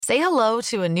Say hello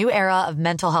to a new era of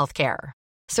mental health care.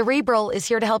 Cerebral is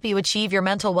here to help you achieve your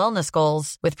mental wellness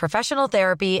goals with professional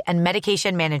therapy and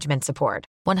medication management support.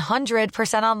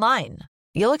 100% online.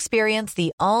 You'll experience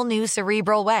the all-new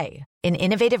Cerebral Way, an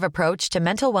innovative approach to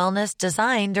mental wellness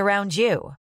designed around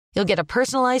you. You'll get a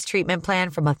personalized treatment plan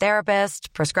from a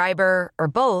therapist, prescriber, or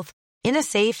both in a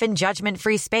safe and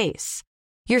judgment-free space.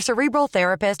 Your Cerebral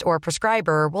therapist or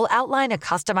prescriber will outline a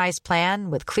customized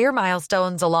plan with clear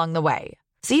milestones along the way,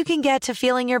 so you can get to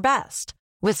feeling your best.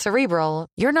 With Cerebral,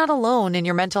 you're not alone in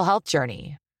your mental health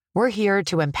journey. We're here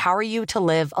to empower you to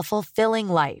live a fulfilling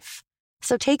life.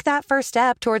 So take that first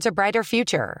step towards a brighter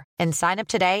future and sign up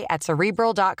today at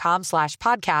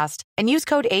Cerebral.com/podcast and use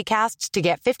code ACAST to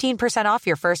get 15% off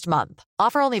your first month.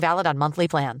 Offer only valid on monthly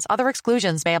plans. Other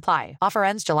exclusions may apply. Offer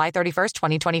ends July 31st,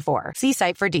 2024. See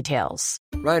site for details.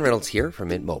 Ryan Reynolds here from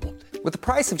Mint Mobile. With the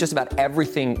price of just about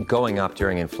everything going up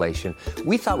during inflation,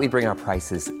 we thought we'd bring our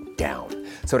prices down.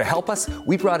 So to help us,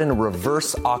 we brought in a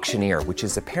reverse auctioneer, which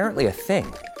is apparently a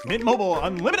thing. Mint Mobile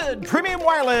Unlimited Premium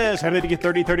Wireless. How to get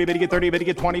 30, 30, bit to get 30, bit to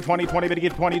get 20, 20, 20, bit to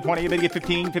get 20, 20, bit to get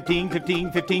 15, 15,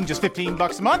 15, 15, just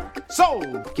 $15 a month?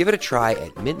 Sold! Give it a try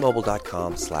at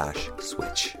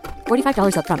mintmobile.com/switch.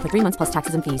 $45 up front for 3 months plus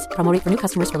taxes and fees. Promo rate for new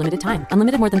customers for limited time.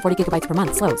 Unlimited more than 40 gigabytes per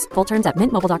month. Slows full terms at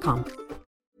mintmobile.com.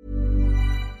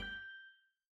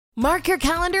 Mark your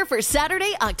calendar for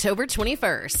Saturday, October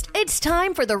 21st. It's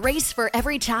time for the Race for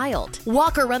Every Child.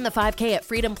 Walk or run the 5K at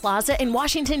Freedom Plaza in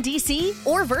Washington, D.C.,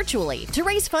 or virtually to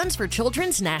raise funds for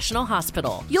Children's National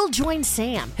Hospital. You'll join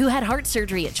Sam, who had heart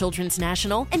surgery at Children's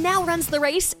National and now runs the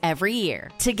race every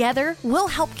year. Together, we'll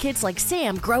help kids like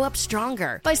Sam grow up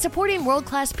stronger by supporting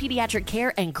world-class pediatric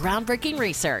care and groundbreaking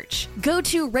research. Go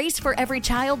to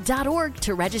raceforeverychild.org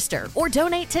to register or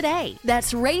donate today.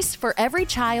 That's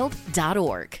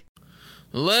raceforeverychild.org.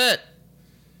 Lit.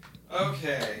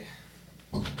 Okay.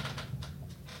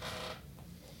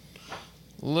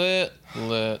 Lit.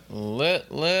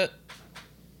 Okay.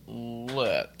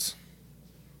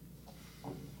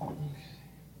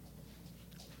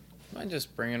 Mind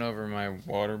just bringing over my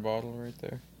water bottle right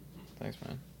there? Thanks,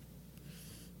 man.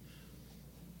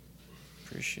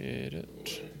 Appreciate it.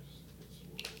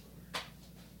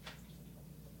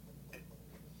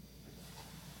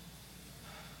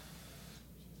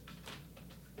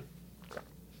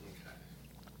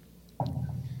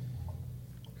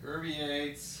 Kirby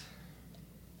Yates.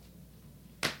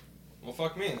 Well,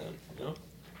 fuck me then, you know?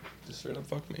 Just straight up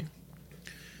fuck me.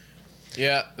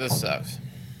 Yeah, this sucks.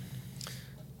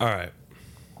 All right.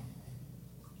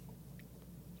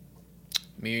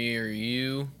 Me or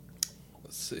you?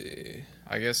 Let's see.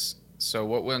 I guess, so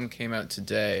what one came out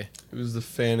today? It was the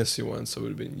fantasy one, so it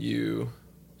would have been you.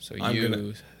 So I'm you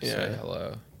gonna- say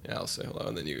hello. Yeah, I'll say hello,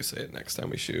 and then you say it next time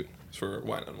we shoot. It's for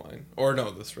Wine on Wine. Or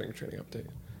no, the spring training update.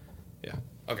 Yeah.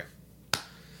 Okay.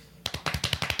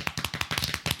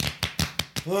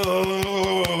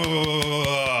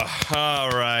 All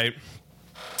right.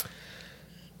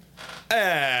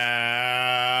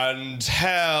 And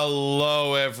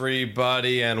hello,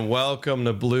 everybody, and welcome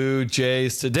to Blue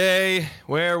Jays Today,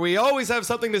 where we always have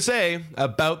something to say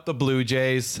about the Blue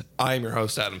Jays. I'm your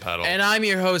host, Adam Peddle. And I'm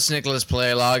your host, Nicholas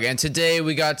Playlog, and today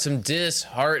we got some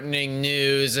disheartening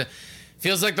news.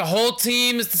 Feels like the whole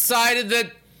team has decided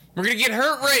that we're going to get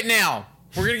hurt right now.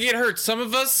 We're going to get hurt. Some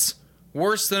of us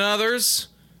worse than others.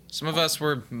 Some of us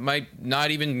might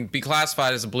not even be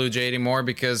classified as a Blue Jay anymore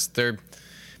because their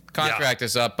contract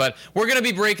is up. But we're going to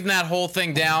be breaking that whole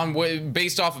thing down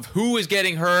based off of who is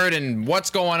getting hurt and what's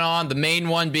going on. The main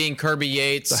one being Kirby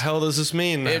Yates. The hell does this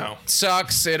mean now? It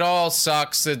sucks. It all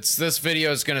sucks. This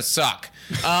video is going to suck.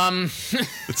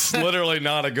 It's literally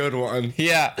not a good one.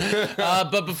 Yeah.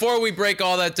 But before we break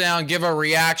all that down, give our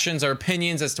reactions, our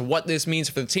opinions as to what this means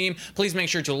for the team, please make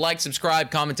sure to like,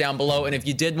 subscribe, comment down below. And if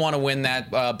you did want to win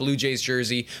that Blue Jays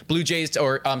jersey,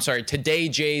 Today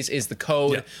Jays is the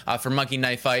code for Monkey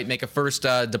Knife Fight. Make a first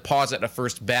deposit, a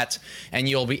first bet, and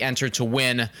you'll be entered to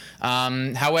win.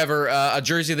 However, a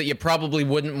jersey that you probably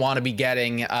wouldn't want to be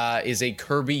getting is a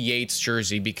Kirby Yates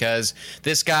jersey, because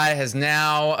this guy has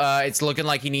now, it's looking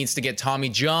like he needs to get Tommy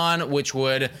John, which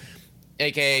would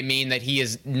aka mean that he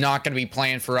is not going to be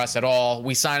playing for us at all.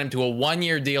 We signed him to a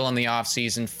 1-year deal in the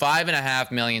offseason,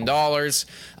 $5.5 million.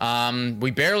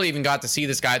 We barely even got to see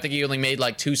this guy. I think he only made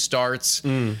like 2 starts.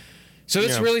 So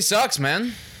this really sucks,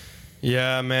 man.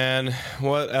 Yeah, man.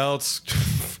 What else?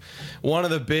 One of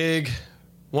the big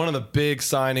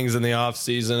signings in the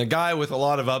offseason, a guy with a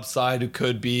lot of upside who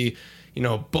could be,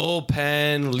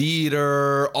 bullpen,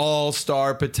 leader,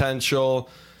 all-star potential.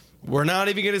 We're not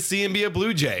even going to see him be a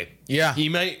Blue Jay. Yeah. He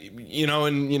might, he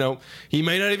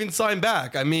may not even sign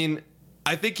back. I mean,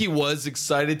 I think he was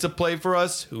excited to play for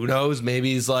us. Who knows?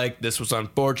 Maybe he's like, this was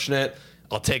unfortunate.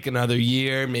 I'll take another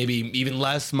year, maybe even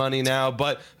less money now.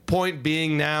 But point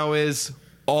being now is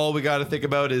all we got to think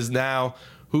about is now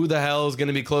who the hell is going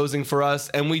to be closing for us.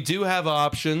 And we do have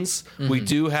options. Mm-hmm. We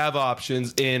do have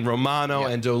options in Romano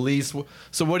and Dolis.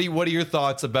 So what are your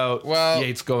thoughts about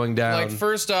Yates going down? Like,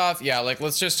 first off,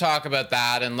 let's just talk about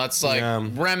that and let's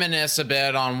reminisce a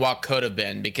bit on what could have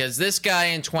been, because this guy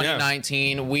in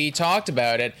 2019, we talked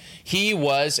about it. He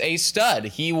was a stud.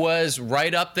 He was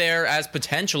right up there as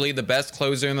potentially the best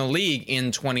closer in the league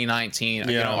in 2019.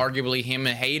 You know, arguably him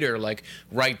and Hader, like,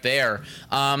 right there.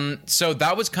 So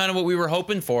that was kind of what we were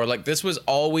hoping for. Like, this was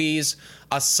always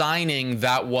a signing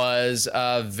that was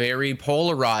very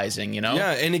polarizing, you know?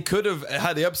 Yeah, and it could have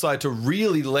had the upside to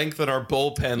really lengthen our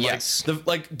bullpen. Yes.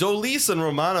 Like Dolis and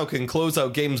Romano can close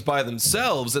out games by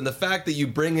themselves, and the fact that you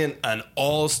bring in an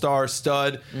all-star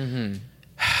stud,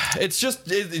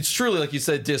 it's truly, like you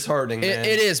said, disheartening, man.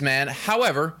 It is, man.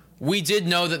 However, we did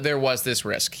know that there was this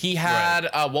risk. He had,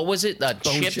 what was it?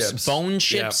 Bone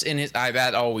chips in his...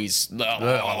 that always...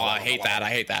 I hate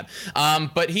that.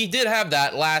 But he did have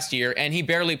that last year, and he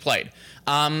barely played.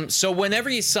 So whenever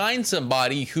you sign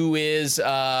somebody who is,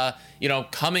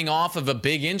 coming off of a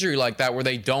big injury like that where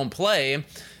they don't play,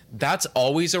 that's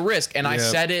always a risk. And I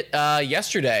said it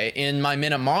yesterday in my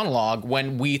minute monologue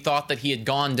when we thought that he had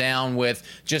gone down with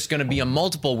just going to be a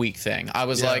multiple week thing. I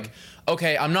was like...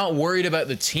 okay, I'm not worried about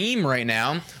the team right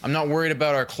now. I'm not worried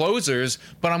about our closers,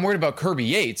 but I'm worried about Kirby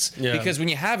Yates. Yeah. Because when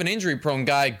you have an injury-prone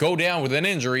guy go down with an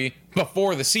injury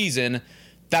before the season,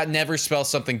 that never spells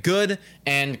something good,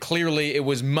 and clearly it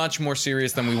was much more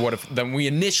serious than we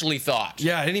initially thought.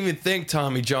 Yeah, I didn't even think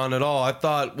Tommy John at all. I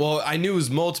thought, I knew it was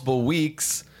multiple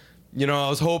weeks. You know, I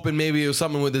was hoping maybe it was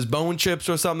something with his bone chips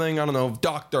or something. I don't know,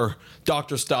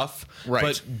 doctor stuff. Right.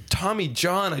 But Tommy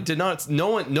John, I did not. No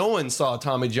one saw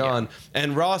Tommy John. Yeah.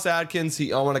 And Ross Atkins,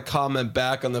 I want to comment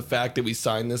back on the fact that we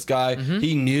signed this guy. Mm-hmm.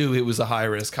 He knew it was a high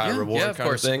risk, high reward kind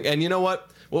of thing. And you know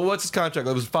what? Well, what's his contract?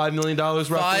 It was $5 million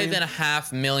roughly.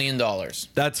 $5.5 million.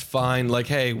 That's fine. Like,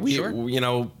 hey, we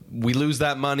lose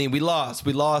that money. We lost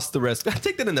the risk. I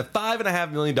take that into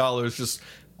 $5.5 million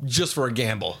just for a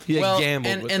gamble. He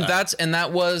gambled with that.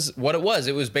 That was what it was.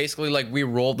 It was basically like we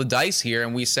rolled the dice here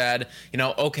and we said,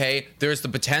 okay, there's the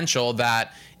potential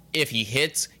that if he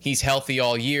hits, he's healthy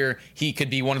all year, he could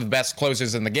be one of the best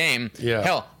closers in the game. Yeah.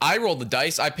 Hell, I rolled the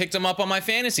dice. I picked him up on my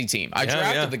fantasy team. I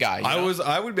drafted the guy.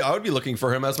 I would be looking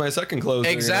for him as my second closer.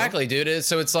 Exactly, dude.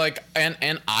 So it's like,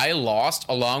 and I lost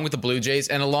along with the Blue Jays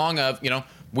and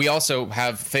we also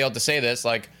have failed to say this,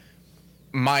 like,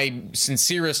 my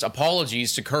sincerest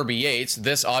apologies to Kirby Yates.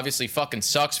 This obviously fucking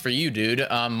sucks for you, dude,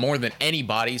 more than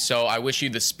anybody. So I wish you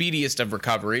the speediest of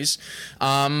recoveries.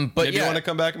 But maybe you want to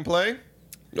come back and play?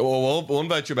 Well, we'll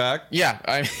invite you back. Yeah,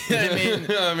 I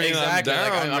mean exactly.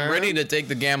 I'm ready to take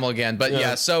the gamble again.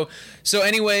 But so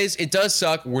anyways, it does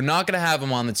suck. We're not going to have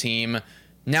him on the team.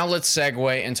 Now let's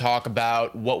segue and talk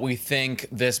about what we think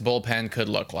this bullpen could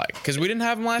look like, because we didn't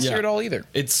have him last year at all either.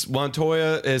 It's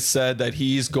Montoya has said that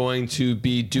he's going to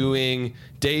be doing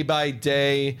day by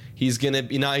day. He's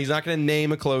not going to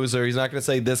name a closer. He's not going to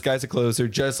say this guy's a closer,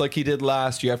 just like he did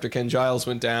last year after Ken Giles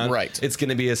went down. Right. It's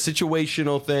going to be a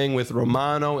situational thing with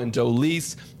Romano and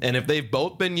Dolis, and if they've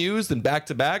both been used in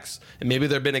back-to-backs, and maybe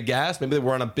they've been a gas, maybe they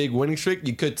were on a big winning streak,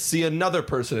 you could see another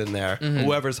person in there,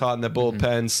 whoever's hot in the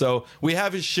bullpen. So we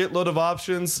have a shitload of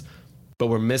options, but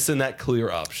we're missing that clear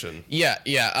option.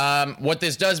 Yeah. What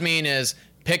this does mean is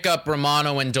pick up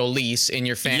Romano and Dolis in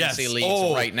your fantasy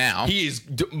leagues right now.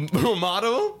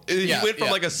 Romano? He went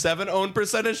from like a 7 own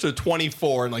percentage to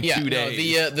 24 in 2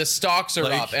 days. The stocks are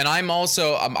up, and I'm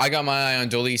also I got my eye on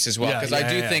Dolis as well, because I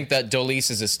do think that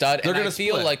Dolis is a stud. They're and gonna I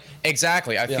feel split. like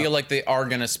feel like they are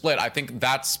gonna split. I think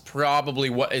that's probably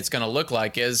what it's gonna look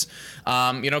like is,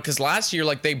 because last year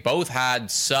they both had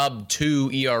sub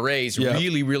 2 ERAs,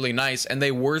 really really nice, and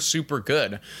they were super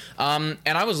good. And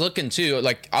I was looking too,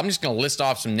 I'm just gonna list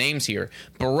off some names here: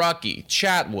 Baraki,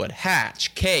 Chatwood,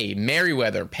 Hatch, Kay,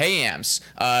 Merriweather, Payams,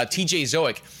 TJ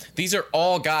Zoic. These are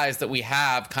all guys that we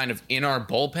have kind of in our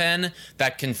bullpen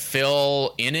that can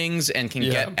fill innings and can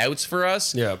get outs for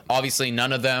us. Yeah. Obviously,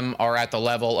 none of them are at the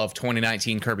level of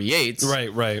 2019 Kirby Yates.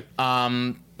 Right.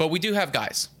 But we do have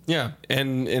guys. Yeah,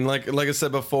 and like I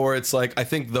said before, it's I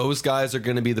think those guys are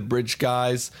going to be the bridge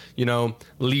guys,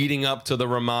 leading up to the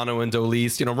Romano and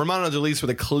Dolis. Romano and Dolis were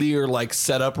the clear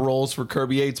setup roles for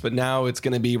Kirby Yates, but now it's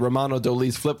going to be Romano,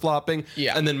 Dolis flip-flopping.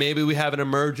 Yeah. And then maybe we have an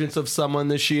emergence of someone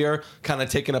this year kind of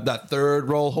taking up that third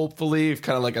role, hopefully,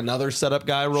 kind of like another setup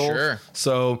guy role. Sure.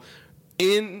 So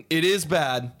it is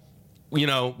bad. you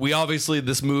know, we obviously,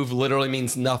 this move literally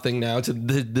means nothing now to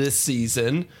this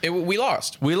season. We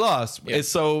lost. Yeah.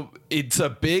 So it's a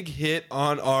big hit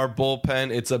on our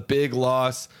bullpen. It's a big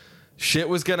loss. Shit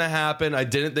was going to happen. I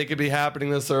didn't think it'd be happening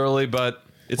this early, but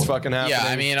it's fucking happening. Yeah,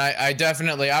 I mean,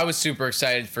 I was super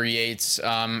excited for Yates,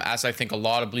 as I think a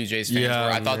lot of Blue Jays fans were.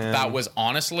 I thought that was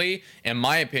honestly, in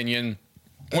my opinion,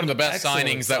 one of the best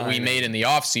signings that we made in the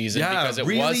offseason, because it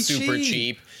really was super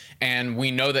cheap. And we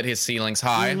know that his ceiling's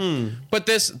high. But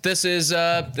this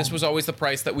was always the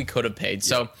price that we could have paid.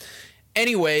 So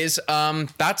anyways,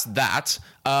 that's that.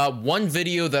 One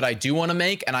video that I do want to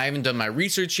make, and I haven't done my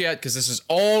research yet because this is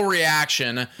all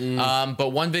reaction,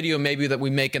 but one video maybe that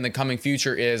we make in the coming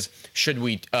future is, should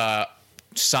we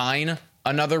sign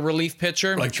another relief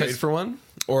pitcher? Like trade for one?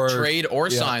 Or trade or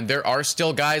sign. There are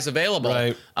still guys available.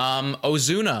 Right.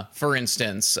 Ozuna, for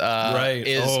instance. Right.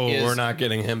 We're not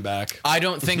getting him back. I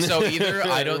don't think so either.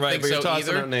 I don't think so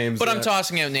either. Names, but I'm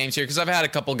tossing out names here because I've had a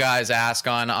couple guys ask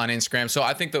on Instagram. So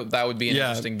I think that would be an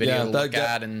interesting video to look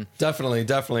at. And definitely.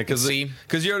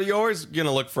 Because you're always going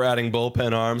to look for adding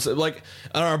bullpen arms. Like,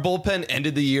 our bullpen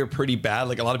ended the year pretty bad.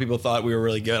 Like, a lot of people thought we were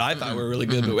really good. I thought we were really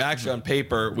good. But actually, on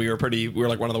paper, we were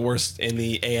like one of the worst in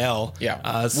the AL.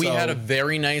 Yeah. We had a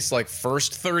very nice like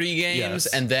first 30 games,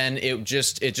 and then it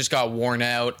just got worn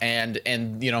out, and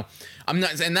you know, and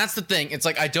that's the thing. It's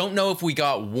like, I don't know if we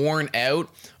got worn out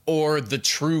or the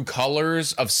true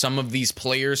colors of some of these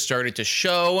players started to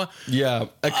show. Yeah,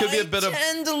 it could be a bit of. I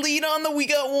tend to lean on the we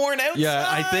got worn out. Yeah,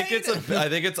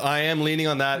 side. I am leaning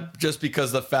on that just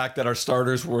because the fact that our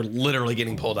starters were literally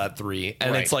getting pulled at 3,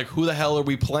 and it's like, who the hell are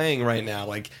we playing right now?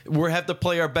 Like, we have to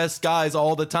play our best guys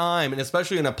all the time, and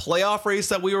especially in a playoff race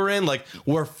that we were in, like,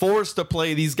 we're forced to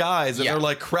play these guys, and they're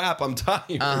like, crap, I'm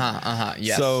tired.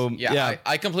 Yes. So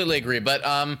I completely agree, but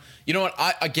you know what?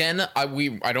 I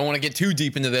don't want to get too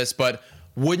deep into this, but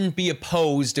wouldn't be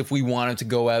opposed if we wanted to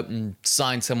go out and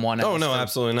sign someone else. Oh no,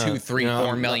 absolutely not. $2,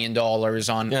 $3, $4 million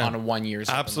on a 1 year.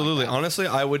 Absolutely. Like honestly,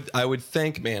 I would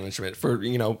thank management for,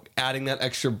 you know, adding that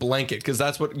extra blanket, because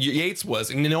that's what Yates was,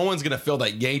 and no one's gonna fill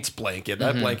that Yates blanket.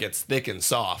 That blanket's thick and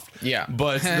soft. Yeah,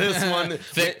 but this one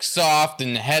thick, soft,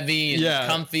 and heavy, and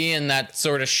comfy, and that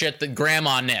sort of shit that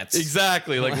grandma knits.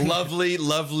 Exactly, like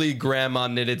lovely grandma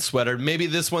knitted sweater. Maybe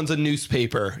this one's a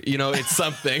newspaper. You know, it's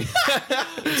something.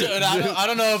 Dude, I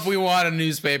don't know if we want a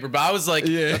newspaper, but I was like,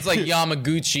 that's like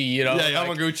Yamaguchi, you know? Yeah,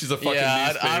 Yamaguchi's a fucking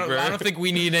newspaper. I don't think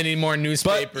we need any more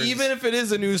newspapers. But even if it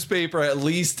is a newspaper, at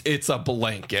least it's a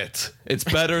blanket. It's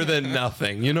better than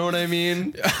nothing. You know what I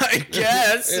mean? I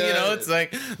guess. You know, it's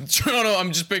like Toronto.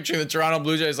 I'm just picturing the Toronto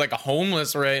Blue Jays like a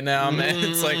homeless right now, man.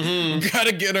 It's like, we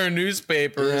gotta get our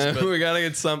newspapers. We gotta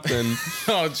get something.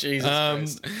 Oh, Jesus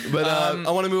Christ. But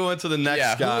I want to move on to the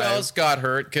next guy. Who else got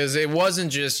hurt? Because it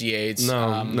wasn't just Yates.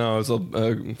 No, it was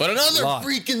but another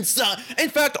freaking sign. In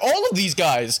fact, all of these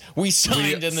guys we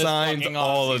signed in this fucking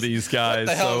all offseason. of these guys.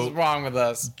 What the hell is wrong with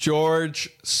us? George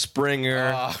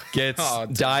Springer gets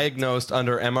diagnosed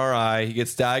under MRI. He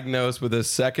gets diagnosed with a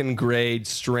second grade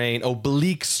strain,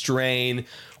 oblique strain,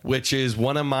 which is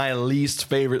one of my least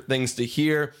favorite things to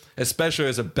hear, especially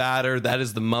as a batter. That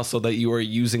is the muscle that you are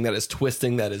using, that is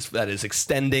twisting, that is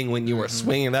extending when you are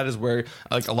swinging. That is where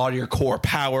like a lot of your core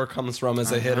power comes from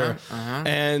as a hitter.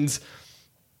 And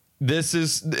this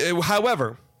is,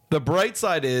 however, the bright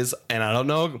side is, and I don't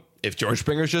know if George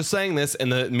Springer's just saying this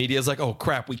and the media's like, oh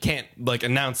crap, we can't like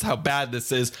announce how bad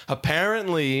this is.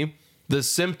 Apparently the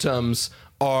symptoms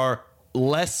are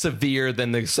less severe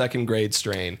than the second grade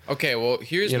strain. Okay, well,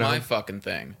 here's my fucking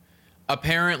thing.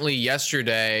 Apparently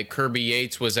yesterday Kirby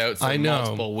Yates was out for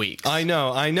multiple weeks. I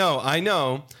know. I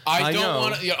don't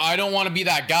want to be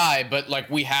that guy, but like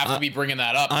we have to be bringing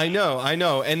that up. I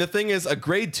know. And the thing is, a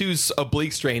grade 2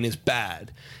 oblique strain is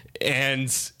bad.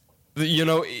 And you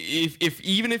know,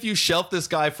 even if you shelf this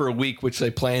guy for a week, which they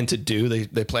plan to do,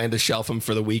 they plan to shelf him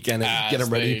for the weekend and get him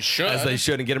ready as they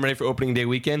should, and get him ready for opening day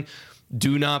weekend.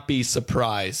 Do not be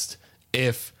surprised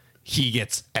if he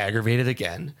gets aggravated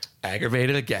again.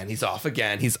 He's off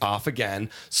again.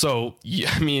 So,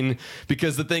 I mean,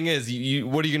 because the thing is,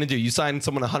 what are you going to do? You sign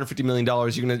someone $150 million.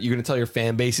 You're going to tell your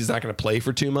fan base he's not going to play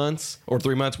for 2 months or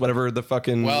 3 months, whatever the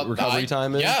fucking recovery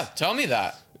time is. Yeah, tell me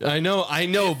that. I know,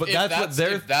 but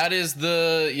if that is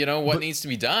the, you know, what needs to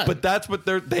be done. But that's what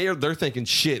they're thinking.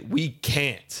 Shit, we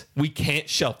can't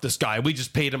shelf this guy. We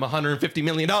just paid him $150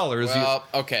 million. Well,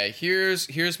 okay.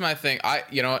 Here's my thing.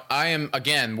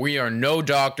 We are no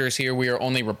doctors here. We are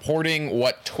only reporting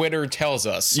what Twitter tells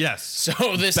us. Yes.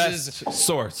 So this Best is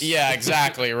source. Yeah,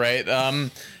 exactly. Right.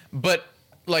 But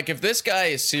like, if this guy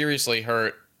is seriously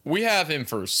hurt, we have him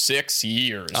for 6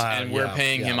 years, and we're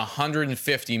paying him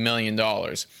 $150 million.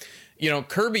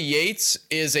 Kirby Yates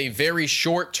is a very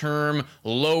short-term,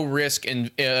 low-risk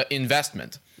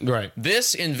investment. Right.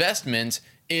 This investment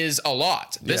is a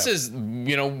lot. This is,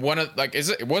 one of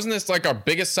wasn't this like our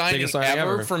biggest signing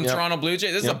ever from Toronto Blue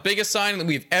Jays? This is the biggest signing that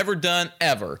we've ever done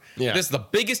ever. Yeah. This is the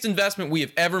biggest investment we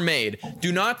have ever made.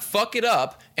 Do not fuck it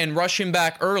up and rush him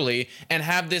back early and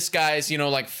have this guy's,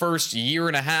 first year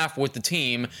and a half with the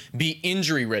team be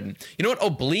injury ridden. You know what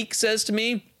Oblique says to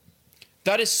me?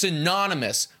 That is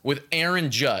synonymous with Aaron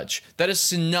Judge. That is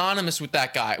synonymous with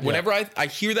that guy. Yeah. Whenever I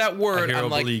hear that word, I'm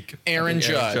like, Aaron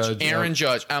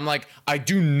Judge. I'm like, I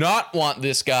do not want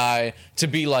this guy to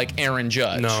be like Aaron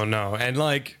Judge. No. And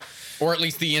or at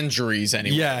least the injuries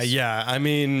anyways. Yeah. I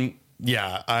mean,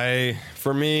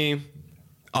 for me,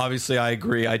 obviously I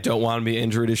agree. I don't want to be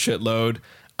injured a shitload.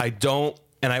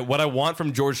 What I want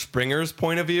from George Springer's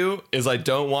point of view is I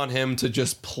don't want him to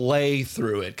just play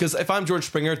through it. Because if I'm George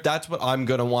Springer, that's what I'm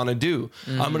going to want to do.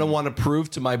 I'm going to want to prove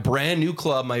to my brand new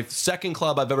club, my second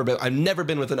club I've ever been. I've never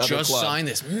been with another club. Just sign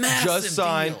this massive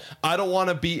deal. I don't want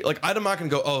to be I'm not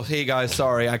going to go, oh, hey guys,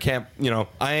 sorry, I can't,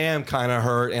 I am kind of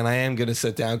hurt and I am going to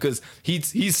sit down. Because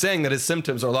he's saying that his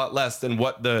symptoms are a lot less than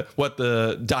what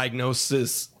the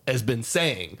diagnosis has been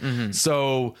saying. Mm-hmm.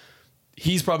 So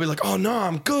he's probably like, oh, no,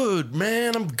 I'm good,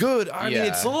 man. I'm good. I mean,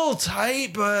 it's a little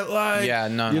tight, but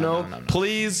no.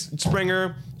 Please,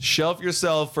 Springer, shelf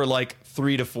yourself for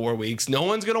 3 to 4 weeks. No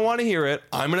one's going to want to hear it.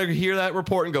 I'm going to hear that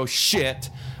report and go,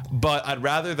 shit. But I'd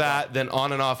rather that than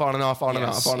on and off for half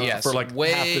the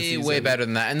season. Way better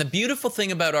than that. And the beautiful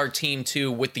thing about our team too,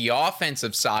 with the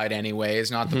offensive side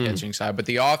anyways, not the pitching side, but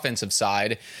the offensive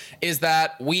side, is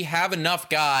that we have enough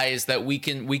guys that we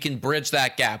can bridge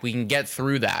that gap. We can get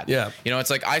through that. Yeah. It's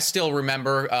like I still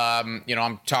remember,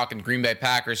 I'm talking Green Bay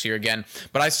Packers here again,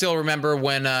 but I still remember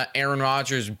when Aaron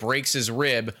Rodgers breaks his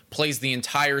rib, plays the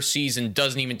entire season,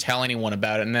 doesn't even tell anyone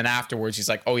about it, and then afterwards he's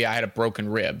like, oh yeah, I had a broken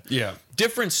rib. Yeah.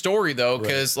 Different story though,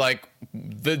 because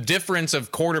the difference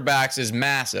of quarterbacks is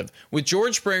massive. With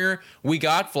George Springer, we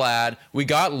got Vlad, we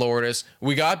got Lourdes,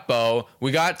 we got Bo,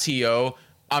 we got T.O.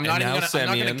 I'm not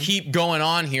going to keep going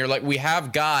on here. We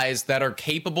have guys that are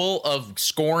capable of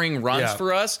scoring runs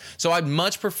for us. So I'd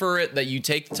much prefer it that you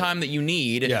take the time that you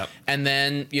need and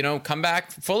then, come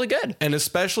back fully good. And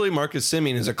especially Marcus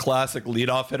Semien is a classic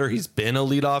leadoff hitter. He's been a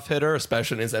leadoff hitter,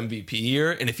 especially in his MVP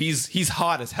year. And if he's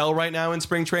hot as hell right now in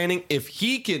spring training, if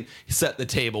he can set the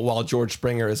table while George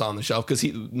Springer is on the shelf, because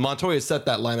Montoya set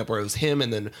that lineup where it was him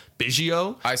and then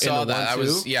Biggio. I saw that. I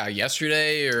was,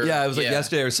 yesterday or... Yeah, it was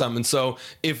yesterday or something. So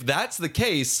if that's the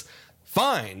case,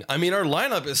 fine. I mean, our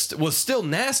lineup was still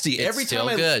nasty. Every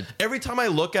time I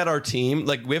look at our team,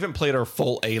 we haven't played our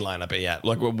full A lineup yet,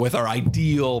 with our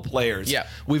ideal players. Yeah.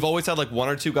 We've always had 1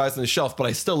 or 2 guys on the shelf, but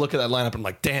I still look at that lineup and I'm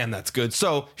like, damn, that's good.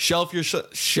 So shelf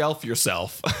yourself. Shelf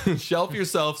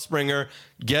yourself, Springer.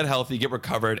 Get healthy, get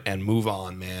recovered, and move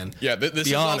on, man. Yeah, this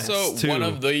is also one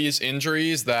of these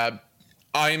injuries that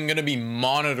I'm going to be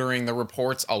monitoring the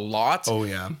reports a lot. Oh,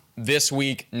 yeah. This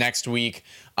week, next week,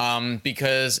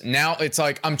 because now it's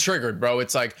I'm triggered, bro.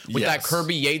 It's with that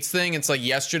Kirby Yates thing, it's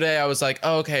yesterday I was like,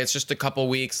 oh, okay, it's just a couple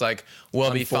weeks,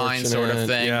 we'll be fine sort of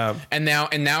thing. Yeah. And now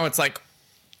it's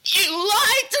you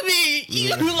lied to me.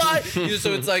 You lied.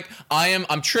 So it's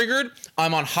I'm triggered.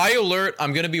 I'm on high alert.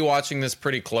 I'm going to be watching this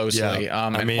pretty closely. Yeah.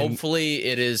 And hopefully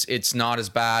it's not as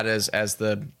bad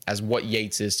as what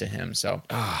Yates is to him. So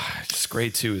just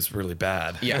grade 2 is really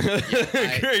bad. Yeah.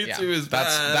 Grade 2 is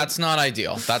bad. That's not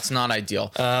ideal.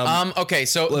 Okay,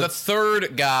 so the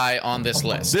third guy on this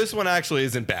list. This one actually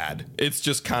isn't bad. It's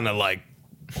just kind of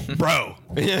bro.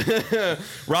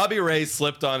 Robbie Ray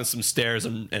slipped on some stairs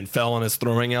and fell on his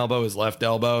throwing elbow, his left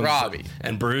elbow. Robbie.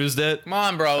 And bruised it. Come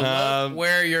on, bro. Look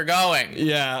where you're going.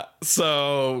 Yeah.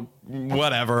 So,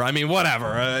 whatever. I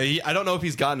don't know if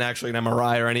he's gotten actually an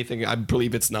MRI or anything. I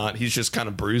believe it's not. He's just kind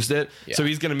of bruised it. Yeah. So,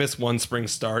 he's going to miss one spring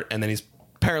start, and then he's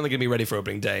apparently going to be ready for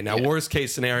opening day. Now, worst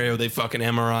case scenario, they fucking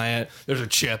MRI it. There's a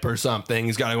chip or something.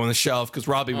 He's got to go on the shelf because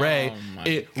Robbie Ray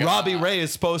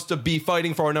is supposed to be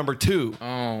fighting for our number 2.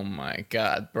 Oh my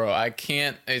God, bro. I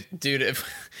can't, dude, if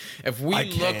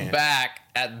we look back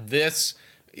at this,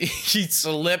 he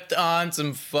slipped on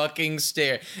some fucking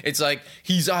stairs. It's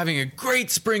he's having a great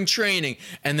spring training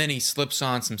and then he slips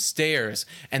on some stairs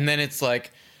and then it's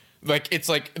this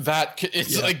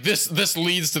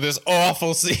leads to this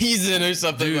awful season or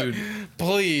something. Dude,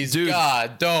 please,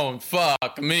 God, don't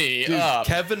fuck me up.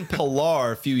 Kevin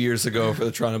Pillar a few years ago for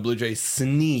the Toronto Blue Jays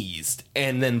sneezed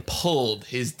and then pulled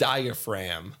his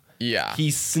diaphragm. Yeah.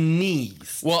 He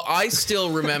sneezed. Well, I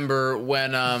still remember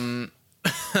when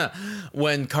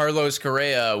when Carlos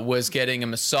Correa was getting a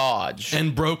massage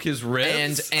and broke his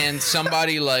ribs, and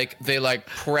somebody they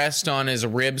pressed on his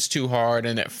ribs too hard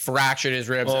and it fractured his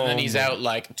ribs, and then he's out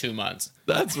like 2 months.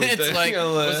 That's ridiculous. It's like, it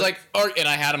was like, and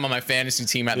I had him on my fantasy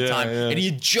team at the time, and he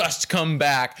had just come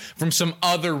back from some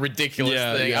other ridiculous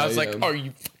thing. I was like, are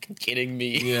you fucking kidding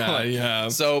me? Yeah.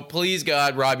 So please,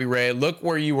 God, Robbie Ray, look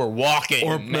where you were walking.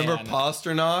 Or man. remember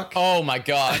Pasternak? Oh my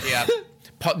God, yeah.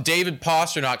 David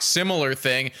Pasternak, similar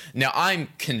thing. Now, I'm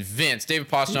convinced David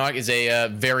Pasternak is a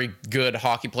very good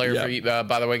hockey player.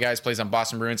 By the way, guys, plays on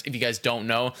Boston Bruins. If you guys don't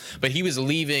know, but he was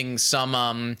leaving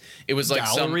some. It was like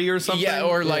gallery or something. Yeah,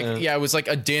 or it was like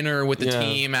a dinner with the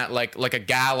team at like a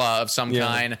gala of some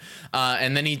kind.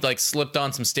 And then he slipped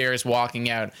on some stairs walking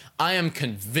out. I am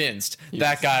convinced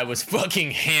that guy was fucking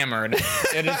hammered.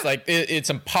 And it's it's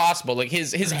impossible. Like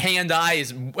his hand-eye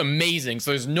is amazing.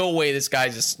 So there's no way this guy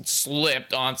just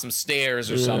slipped on some stairs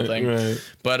or something. Right.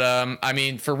 But I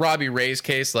mean, for Robbie Ray's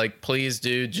case, please,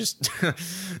 dude, just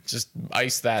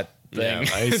ice that thing.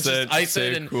 Yeah, ice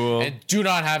it and do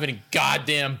not have any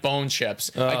goddamn bone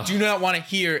chips. I do not want to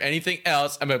hear anything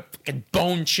else about fucking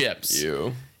bone chips.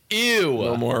 Ew.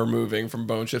 No more moving from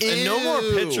bone chips. And no more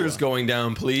pitchers going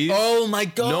down, please. Oh, my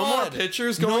God. No more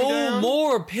pitchers going down. No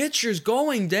more pitchers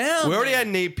going down. We already had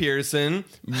Nate Pearson.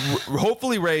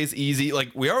 Hopefully Ray's easy.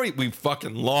 We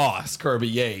fucking lost Kirby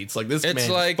Yates. This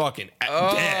man's fucking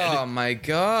dead. Oh, my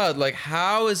God.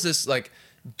 How is this,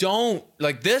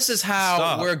 this is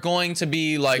how we're going to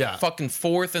be fucking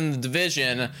fourth in the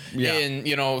division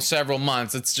in, several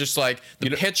months. It's just the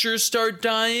pitchers start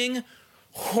dying.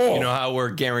 You know how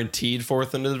we're guaranteed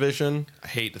fourth in the division? I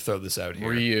hate to throw this out here.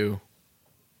 Were you?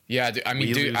 Yeah, dude, I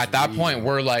mean, at that point,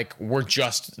 we're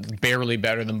just barely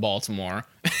better than Baltimore.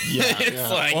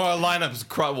 Our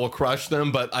lineups will crush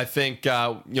them, but I think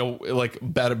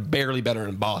barely better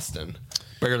in Boston.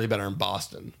 Barely better in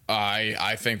Boston.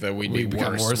 I think that we'd be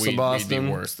worse than Boston. We'd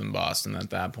be worse than Boston at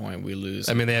that point. We lose.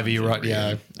 I mean, they have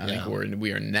Erod. I think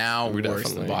we are now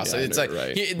worse than Boston. It's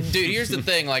right. Dude, here's the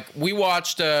thing. We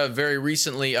watched very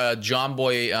recently John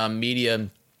Boy Media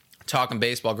Talking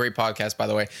Baseball, great podcast, by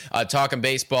the way. Talking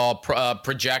Baseball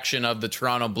projection of the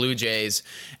Toronto Blue Jays.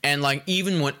 And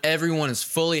even when everyone is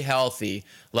fully healthy,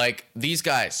 these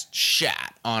guys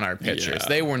shat on our pitchers.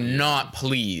 They were not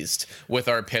pleased with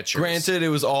our pitchers. Granted, it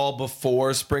was all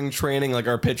before spring training.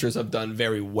 Our pitchers have done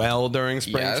very well during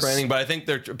spring training, but I think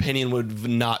their opinion would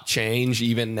not change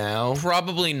even now.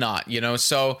 Probably not,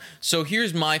 So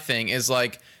here's my thing is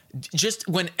just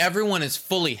when everyone is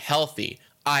fully healthy,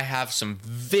 I have some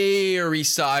very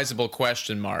sizable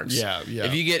question marks. Yeah.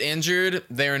 If you get injured,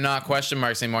 they're not question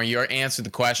marks anymore. You answered the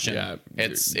question. Yeah,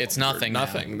 it's nothing.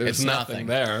 Nothing. Now. There's nothing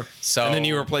there. So, and then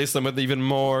you replace them with even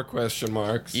more question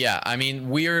marks. Yeah, I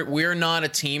mean, we're not a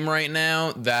team right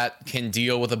now that can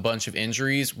deal with a bunch of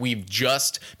injuries. We've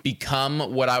just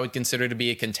become what I would consider to be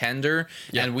a contender,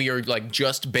 and we are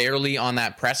just barely on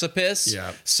that precipice.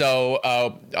 Yeah. So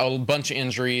a bunch of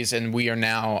injuries, and we are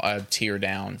now a tier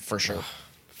down for sure.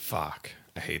 Fuck.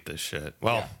 I hate this shit.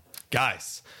 Well,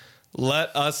 guys,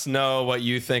 let us know what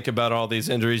you think about all these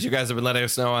injuries. You guys have been letting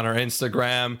us know on our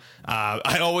Instagram.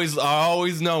 I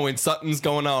always know when something's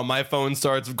going on. My phone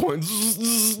starts going.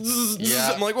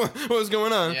 I'm like, what's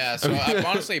going on? Yeah, so I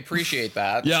honestly appreciate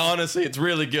that. Yeah, honestly, it's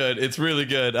really good. It's really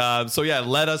good. So yeah,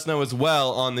 let us know as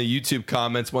well on the YouTube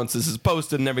comments once this is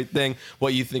posted and everything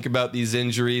what you think about these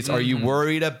injuries. Are you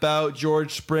worried about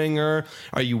George Springer?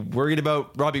 Are you worried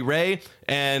about Robbie Ray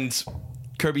and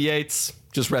Kirby Yates?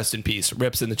 Just rest in peace.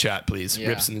 Rips in the chat, please. Yeah,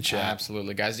 Rips in the chat.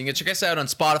 Absolutely, guys. You can check us out on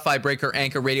Spotify, Breaker,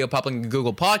 Anchor, Radio Public, and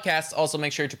Google Podcasts. Also,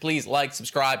 make sure to please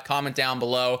subscribe, comment down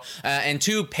below. And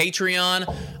to Patreon.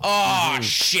 Oh,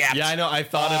 shit. Yeah, I know. I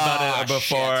thought about it before.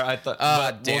 Shit. I thought,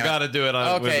 we'll got to do it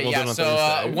on Okay, we'll yeah. do it on So,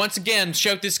 Thursday. once again,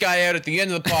 shout this guy out at the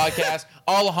end of the podcast.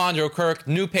 Alejandro Kirk,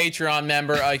 new Patreon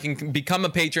member. You can become a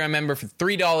Patreon member for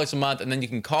 $3 a month, and then you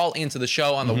can call into the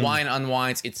show on the Wine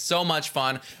Unwinds. It's so much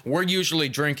fun. We're usually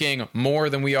drinking more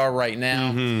than we are right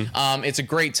now. It's a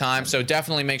great time, so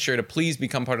definitely make sure to please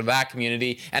become part of that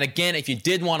community. And again, if you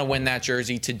did want to win that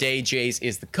jersey, Today Jays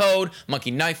is the code.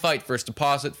 Monkey Knife Fight, first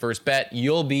deposit, first bet.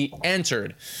 You'll be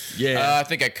entered. Yeah. I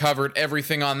think I covered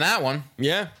everything on that one.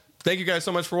 Yeah. Thank you guys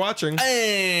so much for watching.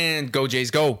 And go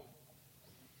Jays, go.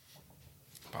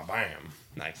 Bam.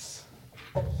 Nice.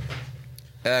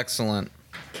 Excellent.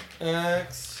 Yeah.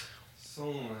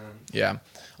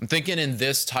 I'm thinking in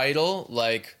this title,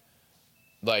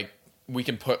 we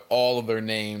can put all of their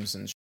names and